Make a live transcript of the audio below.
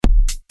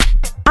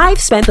I've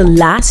spent the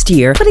last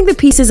year putting the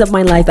pieces of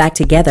my life back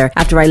together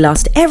after I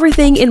lost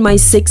everything in my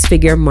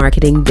 6-figure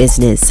marketing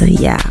business. So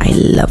yeah, I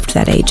loved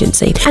that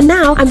agency. And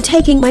now I'm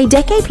taking my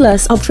decade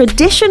plus of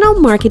traditional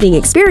marketing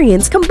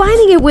experience,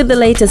 combining it with the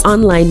latest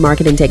online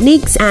marketing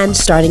techniques and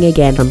starting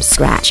again from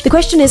scratch. The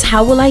question is,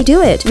 how will I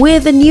do it?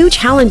 With the new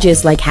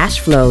challenges like cash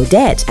flow,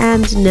 debt,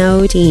 and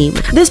no team.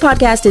 This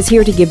podcast is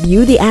here to give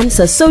you the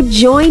answer, so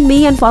join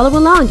me and follow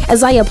along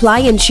as I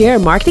apply and share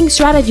marketing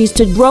strategies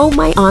to grow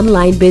my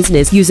online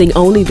business using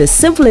only the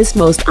simplest,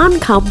 most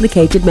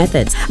uncomplicated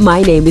methods.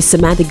 My name is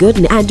Samantha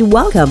Gooden, and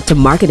welcome to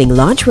Marketing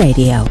Launch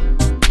Radio.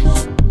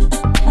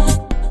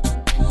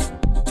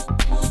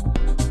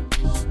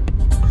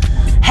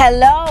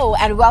 Hello,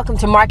 and welcome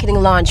to Marketing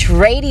Launch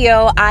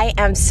Radio. I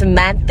am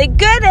Samantha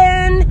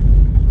Gooden.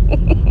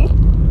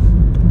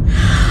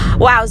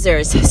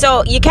 Wowzers.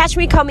 So you catch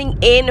me coming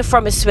in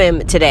from a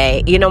swim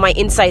today. You know, my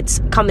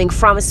insights coming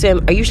from a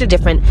swim are usually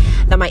different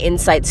than my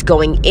insights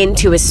going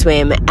into a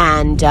swim.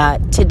 And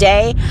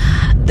today,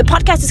 the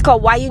podcast is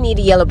called Why You Need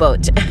a Yellow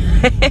Boat.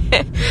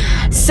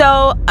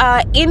 So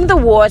in the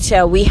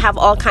water, we have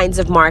all kinds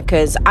of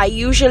markers.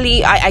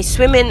 I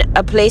swim in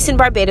a place in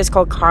Barbados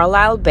called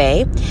Carlisle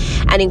Bay.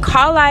 And in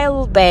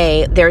Carlisle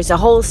Bay, there's a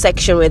whole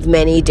section with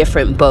many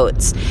different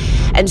boats.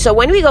 And so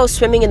when we go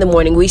swimming in the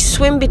morning, we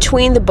swim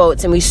between the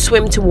boats and we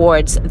swim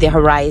towards the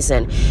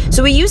horizon.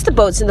 So we use the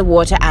boats in the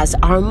water as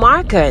our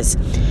markers.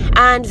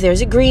 And there's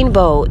a green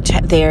boat,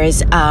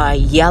 there's a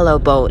yellow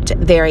boat,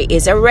 there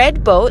is a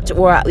red boat,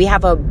 or we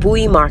have a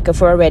buoy marker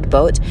for a red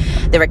boat.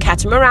 There are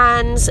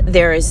catamarans,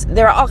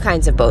 there are all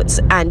kinds of boats,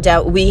 and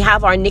we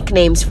have our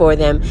nicknames for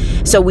them,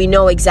 so we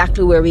know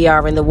exactly where we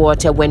are in the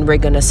water when we're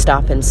going to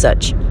stop and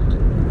such.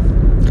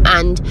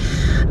 And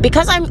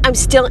because I'm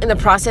still in the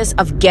process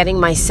of getting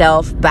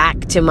myself back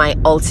to my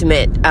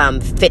ultimate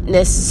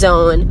fitness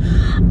zone,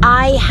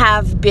 I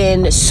have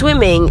been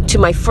swimming to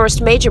my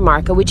first major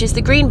marker, which is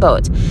the green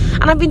boat.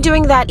 And I've been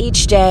doing that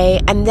each day.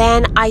 And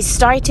then I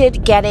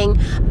started getting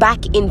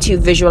back into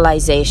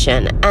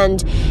visualization.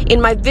 And in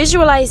my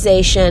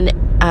visualization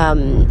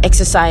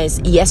exercise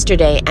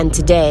yesterday and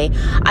today,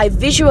 I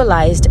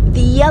visualized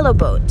the yellow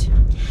boat,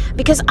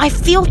 because I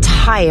feel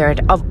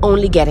tired of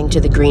only getting to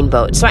the green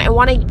boat. So I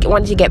wanted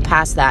to get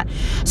past that.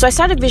 So I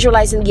started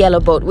visualizing the yellow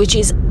boat, which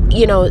is,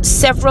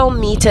 several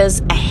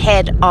meters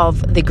ahead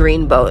of the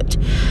green boat.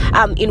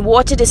 In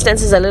water,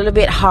 distance is a little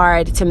bit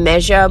hard to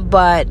measure,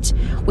 but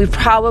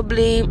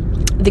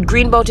the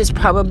green boat is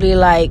probably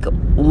like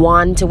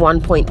 1 to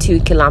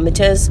 1.2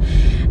 kilometers.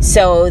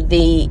 So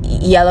the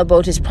yellow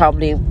boat is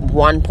probably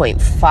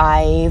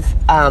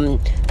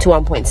 1.5 to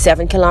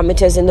 1.7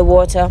 kilometers in the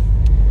water.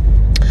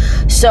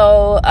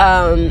 So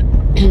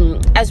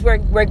as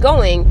we're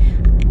going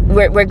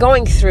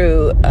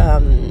through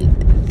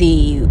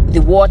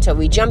the water,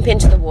 we jump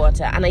into the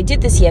water, and I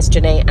did this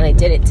yesterday and I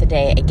did it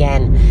today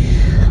again.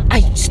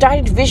 I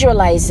started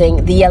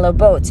visualizing the yellow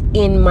boat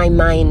in my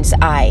mind's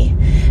eye.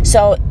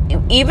 So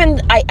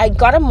even I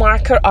got a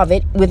marker of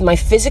it with my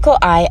physical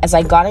eye as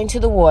I got into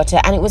the water,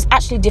 and it was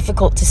actually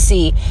difficult to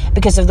see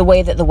because of the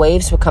way that the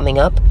waves were coming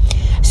up.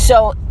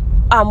 So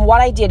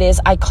what I did is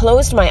I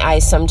closed my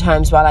eyes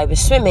sometimes while I was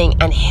swimming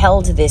and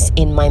held this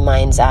in my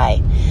mind's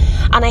eye.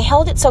 And I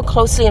held it so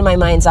closely in my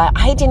mind's eye,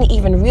 I didn't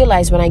even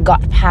realize when I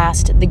got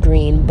past the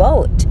green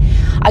boat.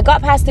 I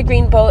got past the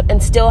green boat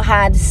and still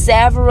had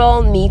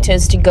several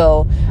meters to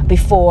go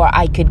before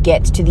I could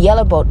get to the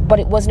yellow boat, but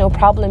it was no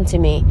problem to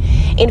me.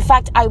 In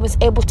fact, I was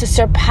able to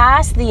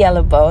surpass the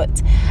yellow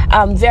boat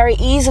very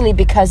easily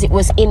because it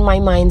was in my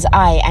mind's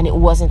eye and it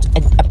wasn't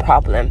a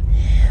problem.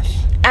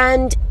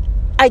 And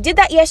I did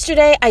that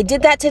yesterday, I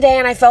did that today,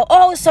 and I felt,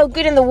 so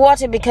good in the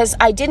water because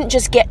I didn't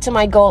just get to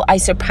my goal, I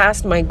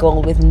surpassed my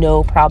goal with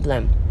no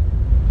problem.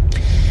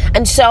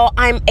 And so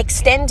I'm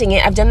extending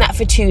it. I've done that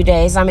for 2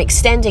 days. I'm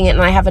extending it,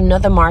 and I have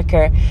another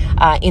marker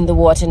in the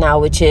water now,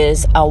 which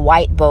is a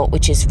white boat,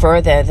 which is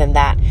further than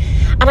that.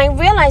 And I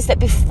realized that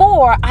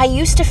before I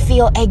used to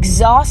feel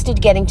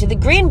exhausted getting to the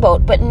green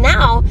boat, but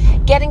now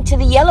getting to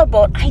the yellow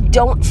boat, I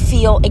don't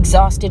feel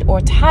exhausted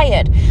or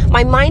tired.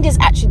 My mind is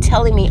actually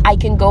telling me I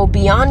can go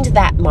beyond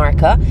that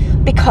marker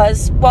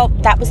because,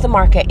 that was the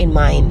marker in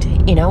mind,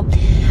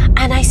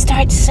 And I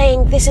start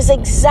saying this is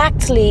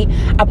exactly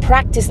a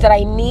practice that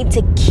I need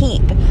to keep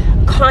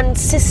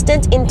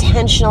consistent,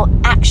 intentional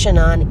action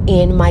on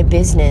in my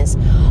business.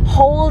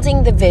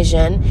 Holding the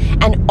vision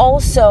and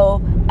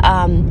also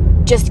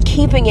just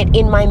keeping it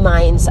in my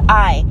mind's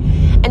eye.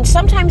 And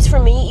sometimes for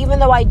me, even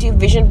though I do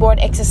vision board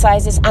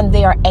exercises and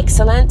they are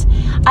excellent,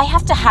 I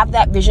have to have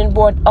that vision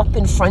board up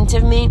in front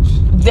of me,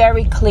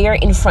 very clear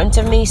in front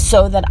of me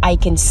so that I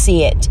can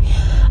see it.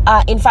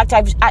 In fact,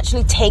 I've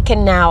actually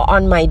taken now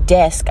on my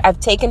desk, I've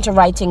taken to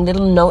writing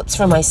little notes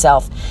for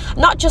myself,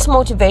 not just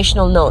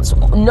motivational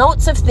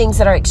notes of things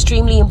that are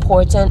extremely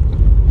important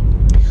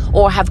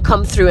or have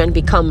come through and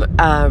become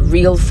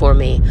real for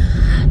me.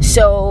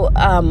 So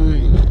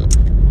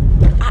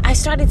I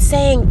started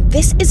saying,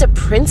 this is a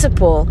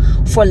principle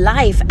for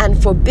life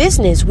and for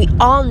business. We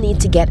all need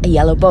to get a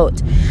yellow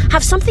boat.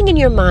 Have something in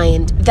your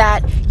mind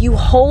that you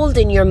hold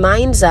in your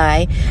mind's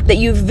eye, that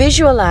you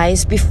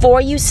visualize before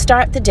you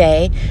start the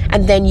day,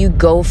 and then you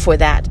go for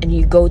that and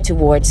you go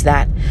towards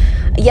that.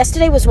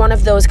 Yesterday was one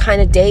of those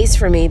kind of days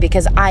for me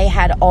because I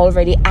had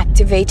already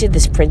activated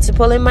this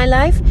principle in my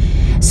life.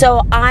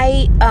 So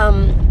I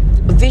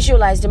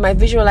visualized in my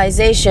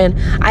visualization,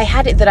 I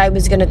had it that I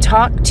was going to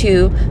talk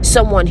to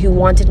someone who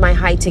wanted my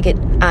high ticket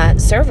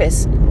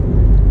service.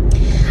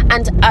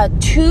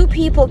 And 2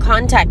 people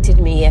contacted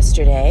me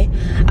yesterday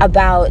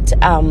about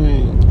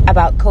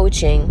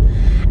coaching,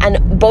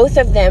 and both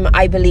of them,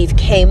 I believe,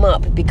 came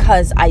up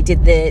because I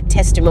did the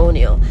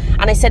testimonial.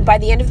 And I said, by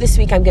the end of this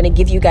week, I'm going to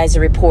give you guys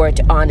a report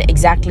on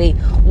exactly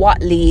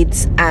what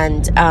leads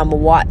and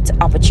what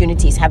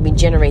opportunities have been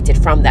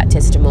generated from that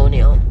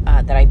testimonial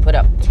that I put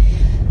up.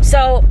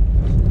 So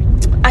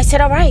I said,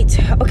 all right,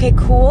 okay,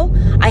 cool.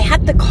 I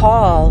had the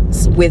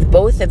calls with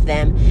both of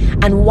them,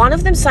 and one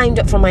of them signed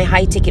up for my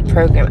high ticket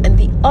program, and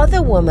the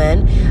other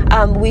woman,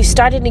 we've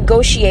started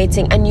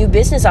negotiating a new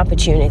business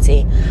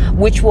opportunity,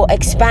 which will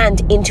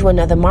expand into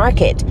another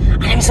market.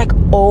 And I was like,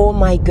 oh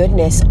my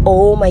goodness,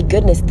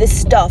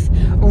 this stuff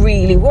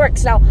really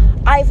works. Now,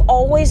 I've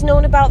always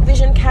known about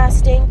vision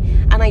casting,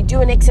 and I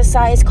do an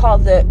exercise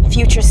called the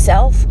Future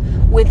Self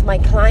with my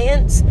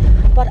clients,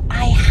 but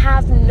I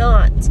have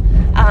not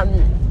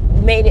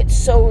made it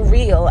so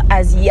real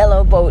as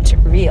Yellow Boat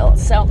real.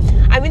 So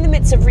I'm in the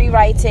midst of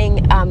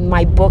rewriting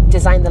my book,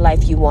 Design the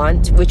Life You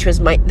Want, which was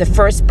the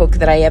first book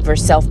that I ever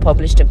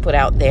self-published and put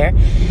out there.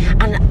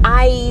 And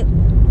I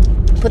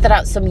put that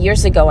out some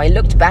years ago. I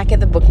looked back at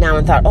the book now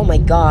and thought, oh my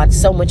God,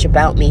 so much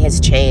about me has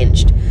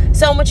changed.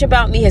 So much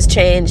about me has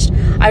changed.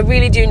 I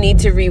really do need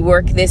to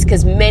rework this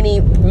because many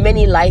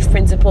life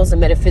principles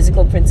and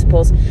metaphysical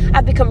principles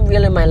have become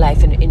real in my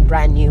life in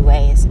brand new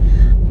ways.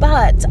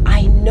 But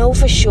I know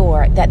for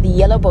sure that the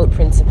yellow boat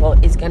principle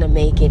is going to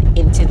make it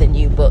into the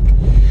new book,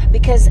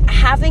 because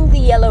having the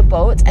yellow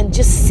boat and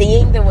just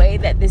seeing the way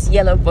that this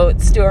yellow boat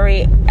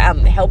story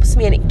helps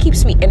me and it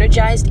keeps me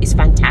energized is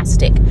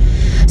fantastic.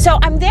 So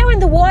I'm there in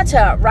the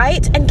water,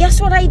 right? And guess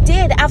what I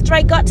did after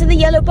I got to the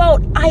yellow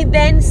boat? I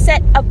then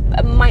set up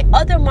my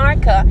other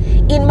marker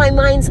in my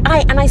mind's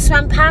eye and I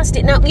swam past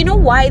it. Now, you know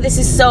why this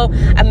is so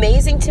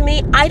amazing to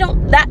me?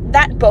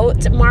 That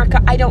boat marker,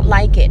 I don't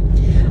like it.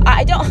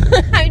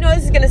 I know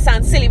this is going to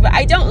sound silly, but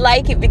I don't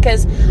like it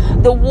because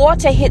the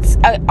water hits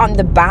on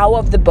the bow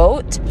of the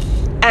boat,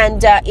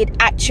 and it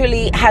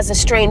actually has a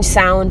strange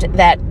sound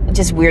that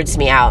just weirds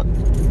me out.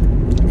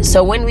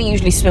 So when we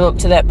usually swim up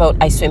to that boat,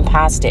 I swim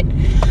past it.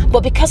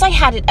 But because I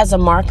had it as a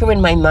marker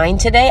in my mind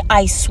today,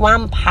 I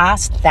swam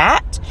past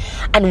that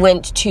and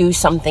went to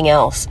something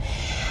else.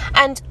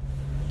 And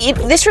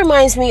this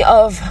reminds me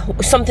of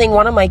something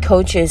one of my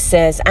coaches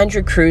says,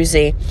 Andrew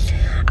Cruzy.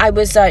 I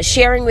was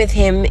sharing with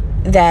him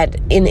that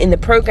in the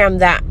program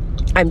that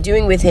I'm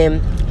doing with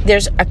him,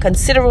 there's a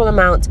considerable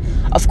amount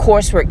of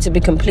coursework to be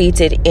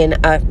completed in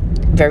a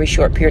very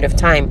short period of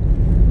time.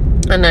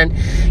 And then,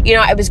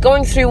 I was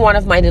going through one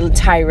of my little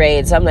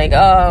tirades. I'm like,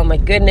 oh my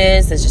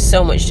goodness, there's just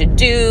so much to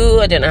do.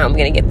 I don't know how I'm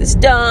going to get this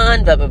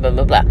done, blah, blah, blah,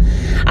 blah, blah.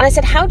 And I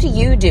said, how do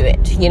you do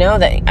it?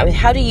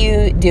 How do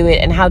you do it?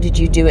 And how did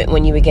you do it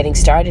when you were getting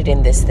started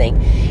in this thing?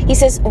 He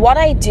says, what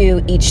I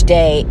do each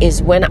day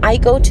is when I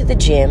go to the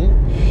gym,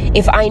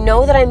 if I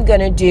know that I'm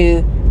going to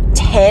do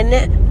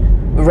 10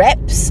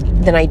 reps,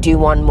 then I do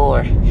one more.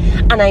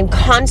 And I'm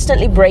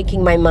constantly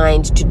breaking my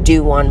mind to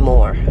do one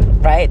more,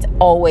 right?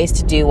 Always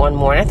to do one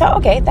more. And I thought,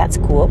 okay, that's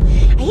cool.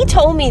 And he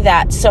told me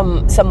that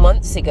some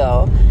months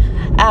ago,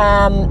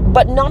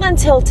 but not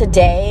until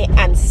today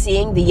and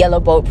seeing the yellow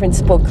boat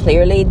principle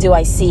clearly do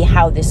I see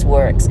how this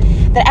works.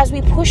 That as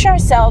we push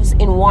ourselves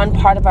in one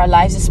part of our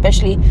lives,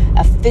 especially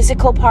a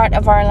physical part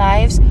of our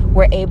lives,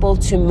 we're able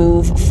to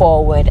move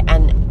forward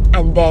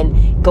and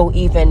then go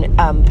even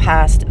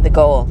past the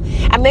goal.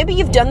 And maybe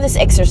you've done this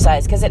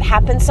exercise because it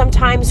happens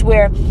sometimes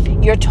where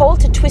you're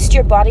told to twist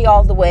your body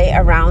all the way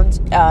around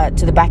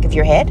to the back of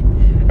your head,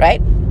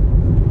 right?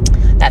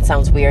 That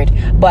sounds weird,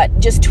 but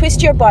just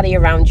twist your body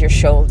around your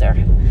shoulder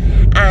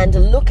and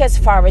look as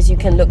far as you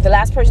can look. The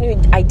last person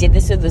who I did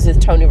this with was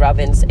with Tony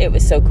Robbins. It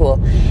was so cool.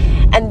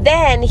 And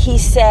then he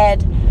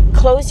said,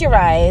 close your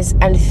eyes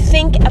and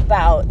think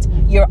about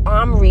your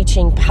arm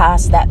reaching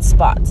past that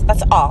spot.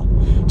 That's all.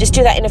 Just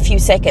do that in a few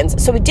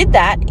seconds. So we did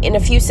that in a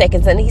few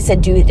seconds, and he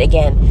said, do it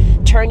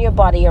again. Turn your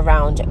body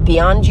around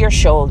beyond your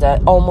shoulder,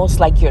 almost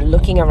like you're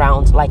looking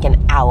around like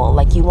an owl,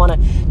 like you want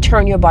to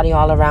turn your body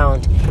all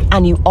around,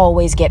 and you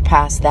always get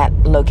past that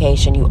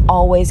location. You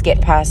always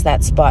get past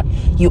that spot.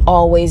 You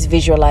always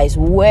visualize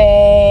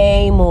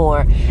way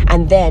more,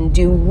 and then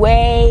do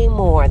way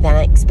more than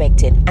I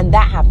expected. And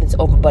that happens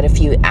over but a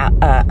few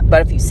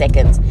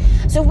seconds.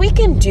 So we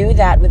can do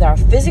that with our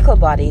physical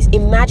bodies.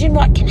 Imagine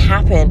what can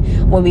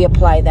happen when we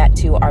apply that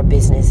to our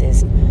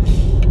businesses.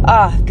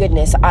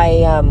 Goodness,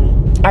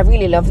 I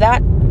really love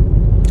that.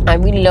 I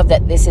really love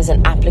that this is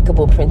an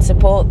applicable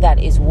principle that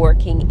is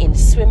working in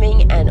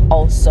swimming and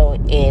also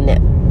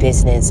in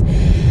business.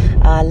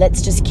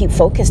 Let's just keep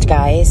focused,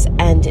 guys,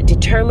 and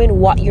determine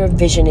what your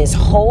vision is.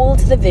 Hold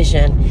the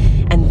vision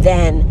and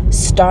then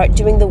start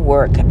doing the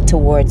work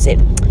towards it.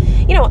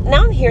 You know,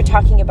 now I'm here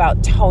talking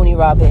about Tony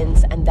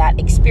Robbins and that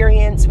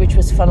experience, which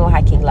was Funnel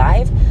Hacking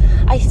Live.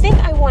 I think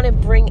I want to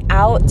bring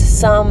out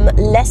some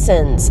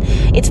lessons.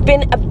 It's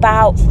been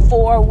about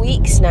 4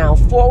 weeks now,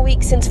 4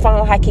 weeks since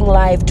Funnel Hacking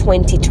Live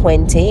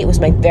 2020. It was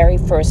my very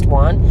first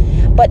one.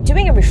 But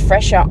doing a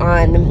refresher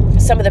on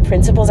some of the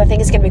principles, I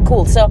think is going to be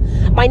cool. So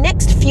my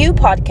next few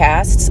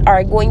podcasts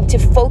are going to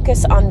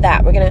focus on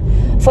that. We're going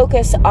to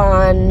focus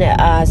on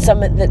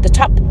some of the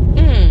top,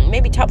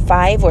 maybe top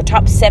 5 or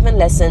top 7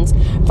 lessons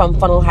from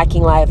Funnel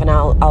Hacking Live, and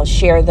I'll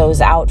share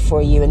those out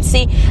for you and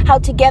see how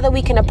together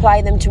we can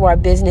apply them to our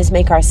business,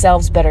 make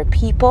ourselves better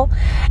people,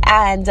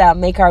 and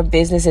make our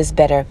businesses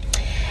better.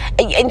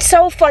 And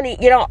so funny,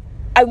 you know,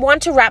 I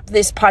want to wrap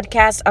this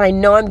podcast, and I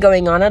know I'm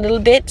going on a little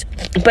bit,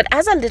 but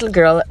as a little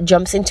girl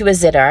jumps into a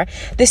ZR,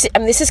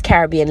 this is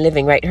Caribbean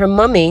living, right? Her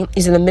mummy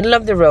is in the middle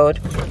of the road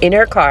in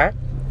her car.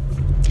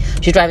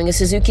 She's driving a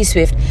Suzuki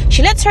Swift.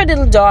 She lets her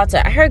little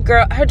daughter, her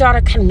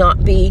daughter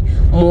cannot be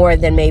more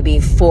than maybe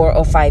 4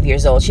 or 5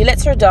 years old. She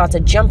lets her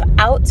daughter jump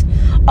out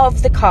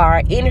of the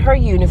car in her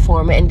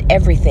uniform and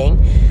everything.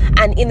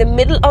 And in the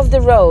middle of the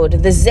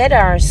road, the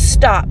ZR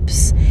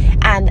stops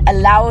and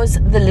allows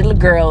the little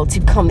girl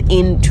to come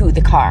into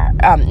the car,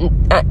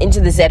 into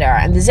the ZR.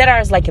 And the ZR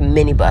is like a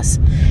minibus.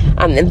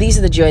 And these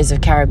are the joys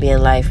of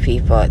Caribbean life,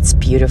 people. It's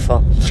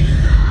beautiful.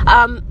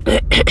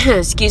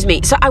 Excuse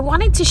me. So I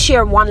wanted to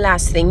share one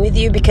last thing with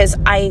you because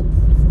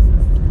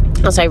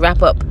as I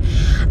wrap up,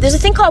 there's a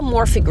thing called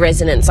morphic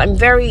resonance. I'm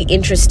very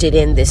interested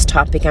in this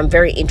topic. I'm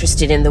very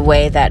interested in the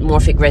way that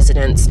morphic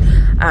resonance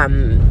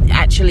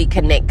actually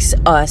connects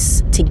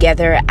us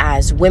together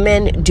as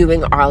women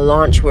doing our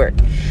launch work.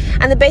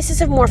 And the basis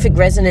of morphic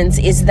resonance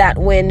is that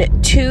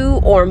when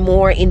 2 or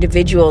more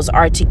individuals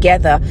are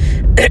together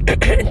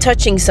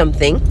touching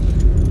something,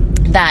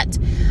 that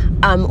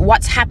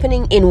what's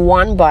happening in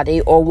one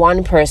body or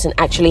one person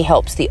actually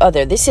helps the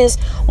other. This is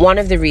one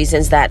of the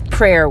reasons that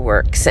prayer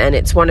works, and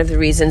it's one of the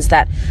reasons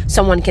that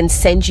someone can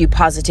send you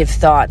positive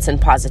thoughts and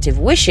positive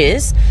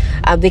wishes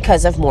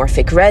because of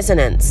morphic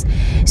resonance.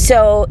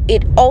 So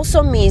it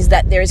also means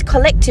that there is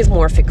collective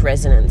morphic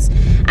resonance,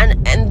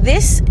 and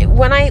this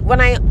when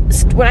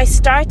I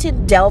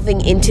started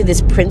delving into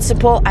this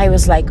principle, I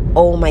was like,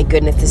 oh my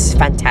goodness, this is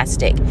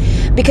fantastic,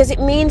 because it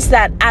means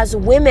that as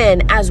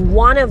women, as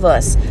one of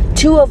us,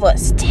 2 of us,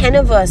 10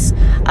 of us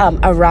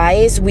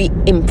arise, we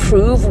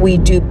improve, we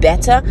do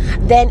better,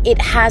 then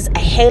it has a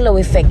halo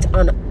effect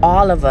on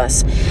all of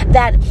us.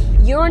 That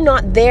you're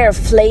not there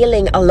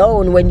flailing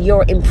alone when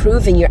you're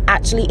improving. You're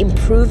actually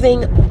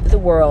improving the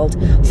world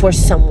for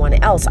someone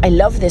else. I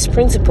love this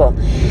principle.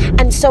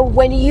 And so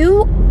when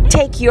you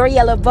take your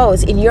yellow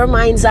boat in your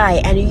mind's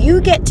eye and you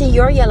get to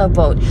your yellow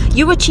boat,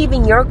 you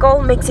achieving your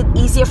goal makes it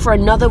easier for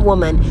another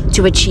woman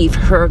to achieve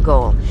her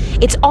goal.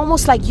 It's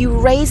almost like you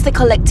raise the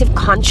collective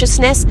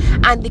consciousness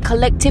and the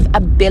collective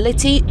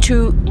ability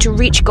to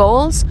reach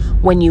goals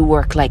when you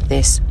work like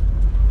this.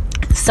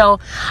 So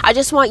I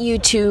just want you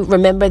to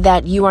remember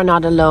that you are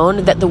not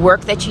alone, that the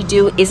work that you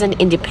do isn't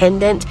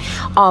independent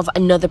of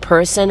another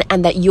person,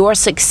 and that your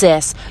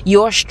success,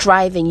 your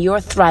striving,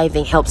 your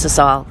thriving helps us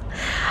all.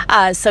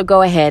 So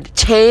go ahead,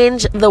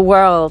 change the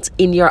world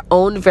in your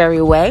own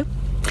very way.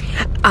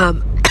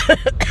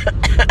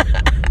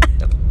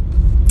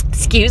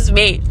 Excuse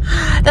me.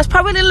 That's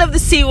probably a little of the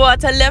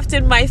seawater left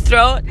in my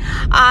throat.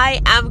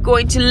 I am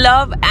going to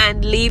love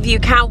and leave you.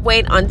 Can't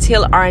wait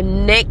until our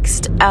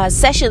next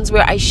sessions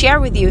where I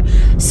share with you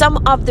some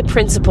of the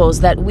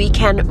principles that we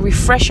can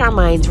refresh our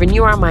minds,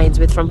 renew our minds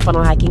with from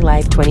Funnel Hacking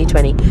Live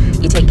 2020.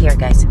 You take care,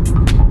 guys.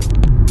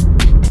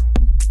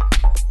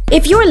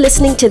 If you're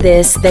listening to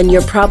this, then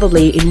you're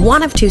probably in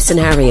one of 2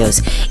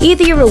 scenarios.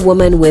 Either you're a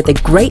woman with a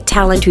great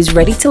talent who's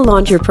ready to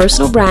launch your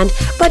personal brand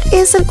but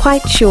isn't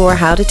quite sure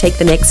how to take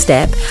the next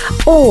step,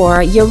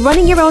 or you're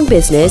running your own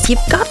business, you've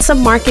got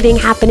some marketing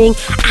happening,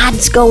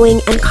 ads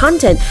going, and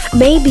content.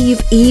 Maybe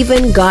you've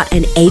even got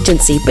an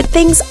agency, but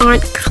things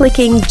aren't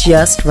clicking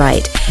just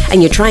right,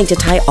 and you're trying to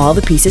tie all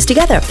the pieces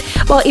together.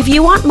 Well, if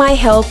you want my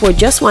help or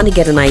just want to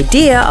get an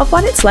idea of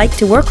what it's like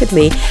to work with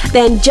me,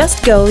 then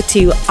just go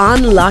to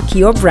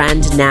unlockyourbrandnow.com.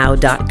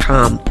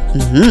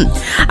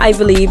 I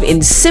believe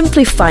in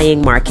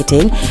simplifying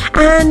marketing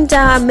and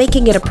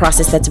making it a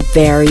process that's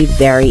very,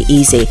 very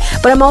easy.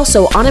 But I'm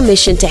also on a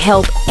mission to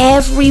help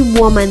every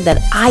woman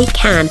that I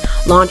can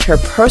launch her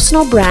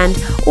personal brand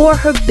or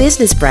her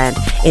business brand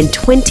in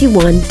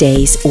 21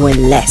 days or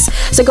less.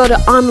 So go to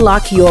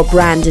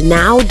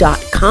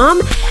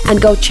unlockyourbrandnow.com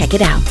and go check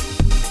it out.